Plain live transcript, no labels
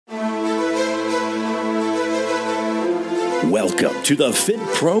Welcome to the Fit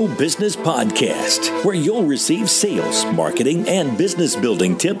Pro Business Podcast, where you'll receive sales, marketing, and business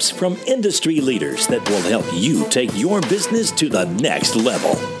building tips from industry leaders that will help you take your business to the next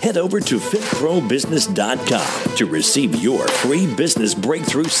level. Head over to fitprobusiness.com to receive your free business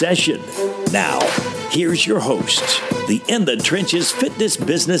breakthrough session. Now, here's your host, the In the Trenches fitness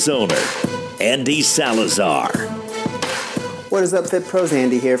business owner, Andy Salazar. What is up, Fit Pros?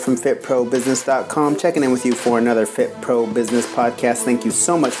 Andy here from fitprobusiness.com, checking in with you for another Fit Pro Business Podcast. Thank you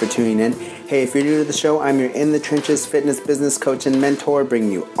so much for tuning in. Hey, if you're new to the show, I'm your In the Trenches fitness business coach and mentor,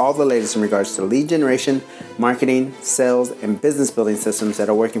 bringing you all the latest in regards to lead generation, marketing, sales, and business building systems that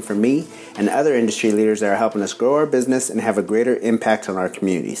are working for me and other industry leaders that are helping us grow our business and have a greater impact on our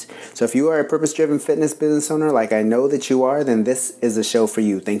communities. So if you are a purpose-driven fitness business owner like I know that you are, then this is a show for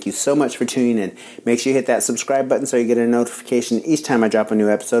you. Thank you so much for tuning in. Make sure you hit that subscribe button so you get a notification each time I drop a new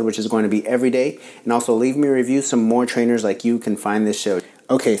episode, which is going to be every day. And also leave me a review so more trainers like you can find this show.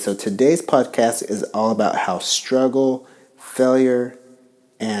 Okay, so today's podcast is all about how struggle, failure,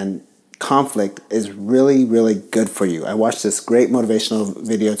 and conflict is really, really good for you. I watched this great motivational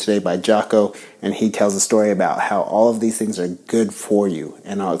video today by Jocko, and he tells a story about how all of these things are good for you.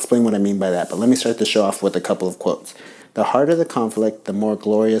 And I'll explain what I mean by that. But let me start the show off with a couple of quotes. The harder the conflict, the more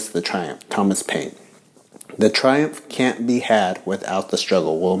glorious the triumph. Thomas Paine. The triumph can't be had without the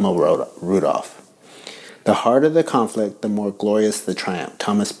struggle. Wilma Rudolph. The harder the conflict, the more glorious the triumph.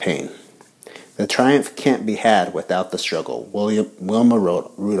 Thomas Paine. The triumph can't be had without the struggle. Wilma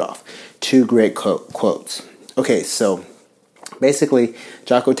Rudolph. Two great quotes. Okay, so basically,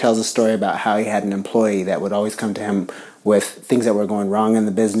 Jocko tells a story about how he had an employee that would always come to him with things that were going wrong in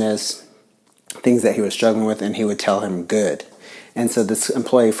the business, things that he was struggling with, and he would tell him good. And so this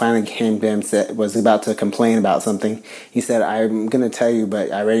employee finally came to him, was about to complain about something. He said, I'm going to tell you, but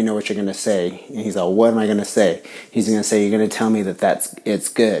I already know what you're going to say. And he's like, what am I going to say? He's going to say, you're going to tell me that it's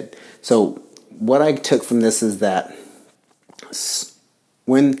good. So what I took from this is that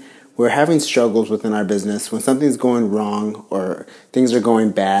when we're having struggles within our business, when something's going wrong or things are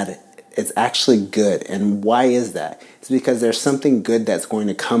going bad, it's actually good. And why is that? It's because there's something good that's going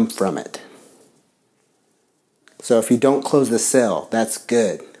to come from it. So if you don't close the sale, that's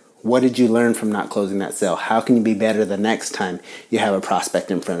good. What did you learn from not closing that sale? How can you be better the next time you have a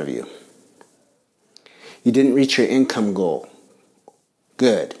prospect in front of you? You didn't reach your income goal.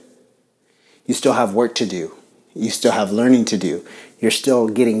 Good. You still have work to do. You still have learning to do. You're still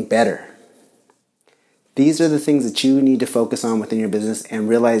getting better. These are the things that you need to focus on within your business and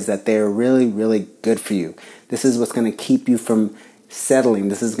realize that they're really, really good for you. This is what's going to keep you from settling.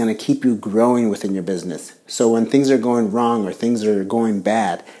 This is going to keep you growing within your business. So when things are going wrong or things are going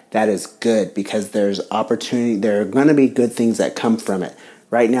bad, that is good because there's opportunity. There are going to be good things that come from it.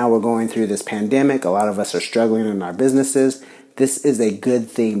 Right now we're going through this pandemic. A lot of us are struggling in our businesses. This is a good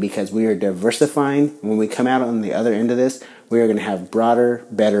thing because we are diversifying. When we come out on the other end of this, we are going to have broader,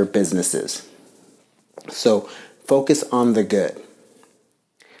 better businesses. So focus on the good.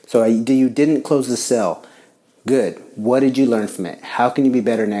 So you didn't close the sale. Good. What did you learn from it? How can you be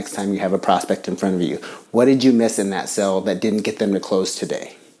better next time you have a prospect in front of you? What did you miss in that sale that didn't get them to close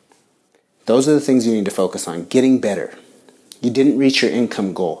today? Those are the things you need to focus on. Getting better. You didn't reach your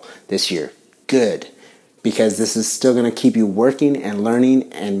income goal this year. Good. Because this is still going to keep you working and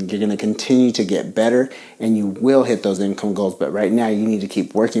learning, and you're going to continue to get better, and you will hit those income goals. But right now, you need to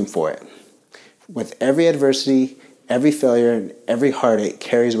keep working for it. With every adversity, every failure, and every heartache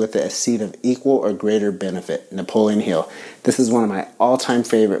carries with it a seed of equal or greater benefit. Napoleon Hill. This is one of my all-time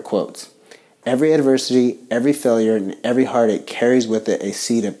favorite quotes. Every adversity, every failure, and every heartache carries with it a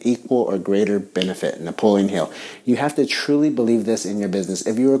seed of equal or greater benefit. Napoleon Hill. You have to truly believe this in your business.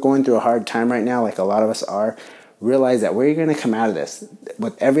 If you are going through a hard time right now, like a lot of us are, realize that where you're going to come out of this,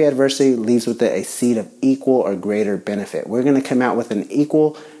 with every adversity, leaves with it a seed of equal or greater benefit. We're going to come out with an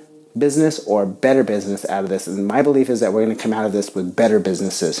equal business or better business out of this. And my belief is that we're going to come out of this with better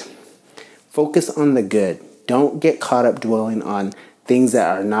businesses. Focus on the good. Don't get caught up dwelling on things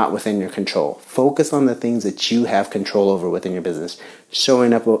that are not within your control. Focus on the things that you have control over within your business.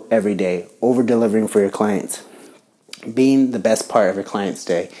 Showing up every day, over-delivering for your clients, being the best part of your client's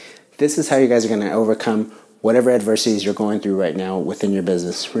day. This is how you guys are going to overcome whatever adversities you're going through right now within your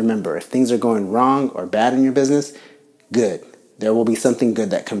business. Remember, if things are going wrong or bad in your business, good. There will be something good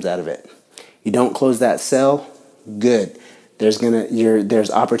that comes out of it. You don't close that sale, good.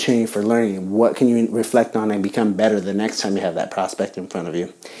 There's opportunity for learning. What can you reflect on and become better the next time you have that prospect in front of you?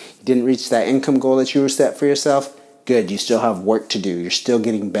 You didn't reach that income goal that you were set for yourself, good. You still have work to do. You're still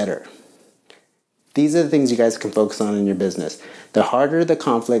getting better. These are the things you guys can focus on in your business. The harder the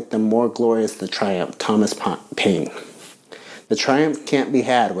conflict, the more glorious the triumph. Thomas Paine. The triumph can't be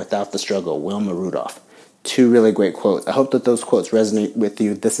had without the struggle. Wilma Rudolph. 2 really great quotes. I hope that those quotes resonate with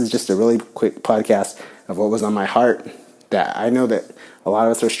you. This is just a really quick podcast of what was on my heart, that I know that a lot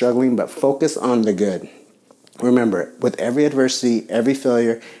of us are struggling, but focus on the good. Remember, with every adversity, every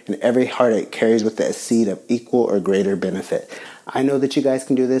failure, and every heartache carries with it a seed of equal or greater benefit. I know that you guys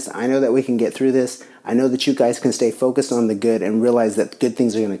can do this. I know that we can get through this. I know that you guys can stay focused on the good and realize that good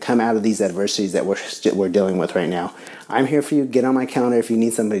things are going to come out of these adversities that we're dealing with right now. I'm here for you. Get on my calendar if you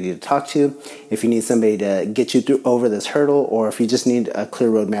need somebody to talk to, if you need somebody to get you through over this hurdle, or if you just need a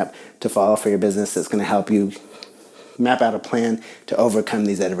clear roadmap to follow for your business that's going to help you map out a plan to overcome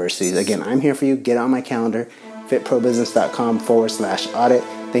these adversities. Again, I'm here for you. Get on my calendar, fitprobusiness.com/audit.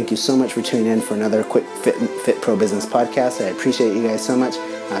 Thank you so much for tuning in for another quick Fit Pro Business podcast. I appreciate you guys so much.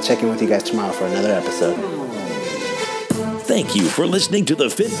 I'll check in with you guys tomorrow for another episode. Thank you for listening to the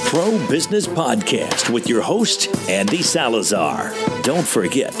Fit Pro Business Podcast with your host, Andy Salazar. Don't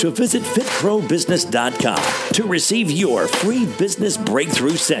forget to visit fitprobusiness.com to receive your free business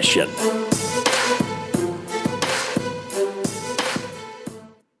breakthrough session.